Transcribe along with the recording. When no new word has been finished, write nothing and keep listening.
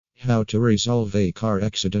How to resolve a car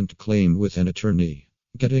accident claim with an attorney.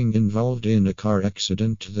 Getting involved in a car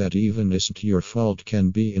accident that even isn't your fault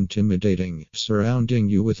can be intimidating, surrounding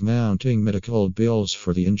you with mounting medical bills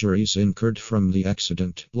for the injuries incurred from the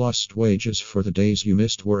accident, lost wages for the days you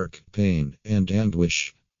missed work, pain, and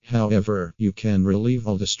anguish. However, you can relieve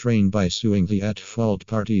all the strain by suing the at-fault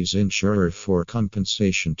party's insurer for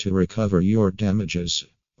compensation to recover your damages.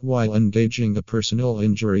 While engaging a personal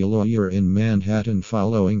injury lawyer in Manhattan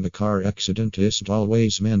following a car accident isn't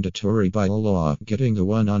always mandatory by law, getting the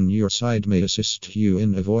one on your side may assist you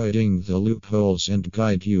in avoiding the loopholes and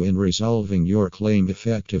guide you in resolving your claim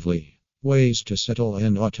effectively. Ways to settle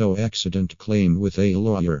an auto accident claim with a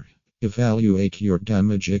lawyer. Evaluate your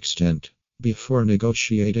damage extent. Before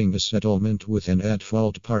negotiating a settlement with an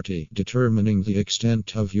at-fault party, determining the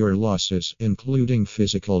extent of your losses, including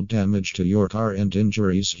physical damage to your car and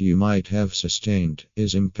injuries you might have sustained,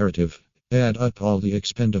 is imperative. Add up all the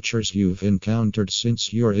expenditures you've encountered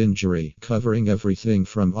since your injury, covering everything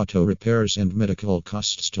from auto repairs and medical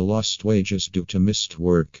costs to lost wages due to missed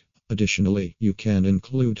work. Additionally, you can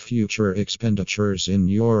include future expenditures in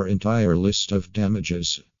your entire list of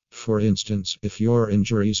damages. For instance, if your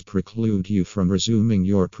injuries preclude you from resuming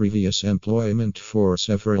your previous employment for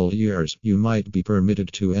several years, you might be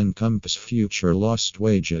permitted to encompass future lost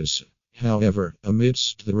wages. However,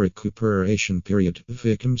 amidst the recuperation period,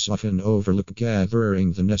 victims often overlook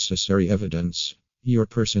gathering the necessary evidence. Your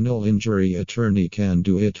personal injury attorney can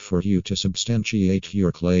do it for you to substantiate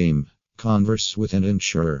your claim. Converse with an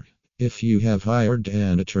insurer. If you have hired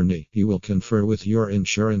an attorney, you will confer with your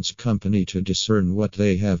insurance company to discern what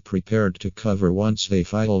they have prepared to cover once they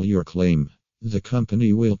file your claim. The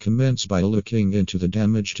company will commence by looking into the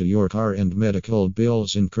damage to your car and medical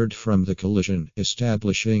bills incurred from the collision,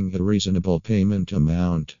 establishing a reasonable payment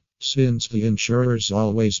amount. Since the insurers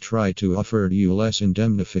always try to offer you less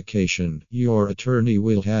indemnification, your attorney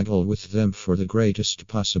will haggle with them for the greatest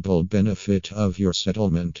possible benefit of your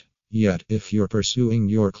settlement. Yet, if you're pursuing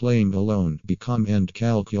your claim alone, be calm and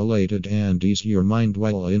calculated and ease your mind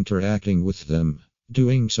while interacting with them.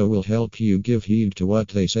 Doing so will help you give heed to what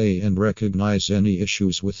they say and recognize any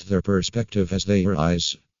issues with their perspective as they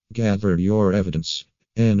arise. Gather your evidence.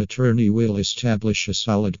 An attorney will establish a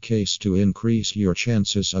solid case to increase your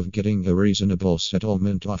chances of getting a reasonable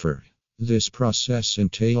settlement offer. This process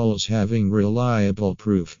entails having reliable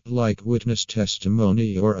proof, like witness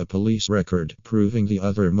testimony or a police record, proving the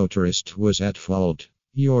other motorist was at fault.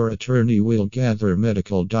 Your attorney will gather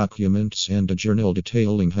medical documents and a journal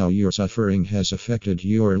detailing how your suffering has affected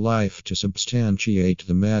your life to substantiate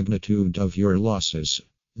the magnitude of your losses.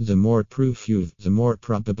 The more proof the more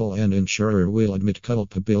probable an insurer will admit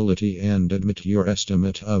culpability and admit your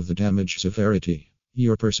estimate of the damage severity.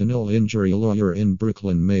 Your personal injury lawyer in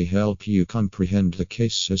Brooklyn may help you comprehend the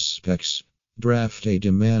case's specs. Draft a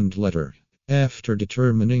demand letter. After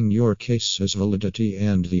determining your case's validity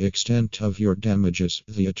and the extent of your damages,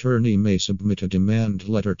 the attorney may submit a demand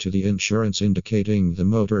letter to the insurance indicating the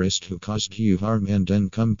motorist who caused you harm and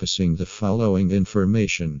encompassing the following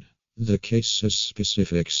information: the case's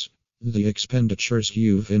specifics, the expenditures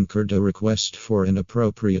you've incurred, a request for an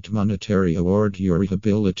appropriate monetary award, your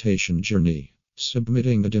rehabilitation journey.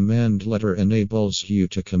 Submitting a demand letter enables you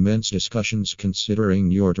to commence discussions considering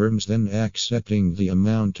your terms, then accepting the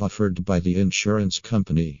amount offered by the insurance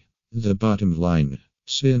company. The bottom line: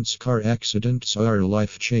 since car accidents are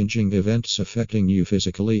life-changing events affecting you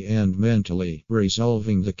physically and mentally,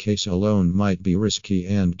 resolving the case alone might be risky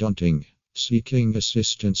and daunting. Seeking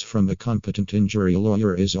assistance from a competent injury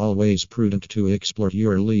lawyer is always prudent to explore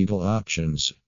your legal options.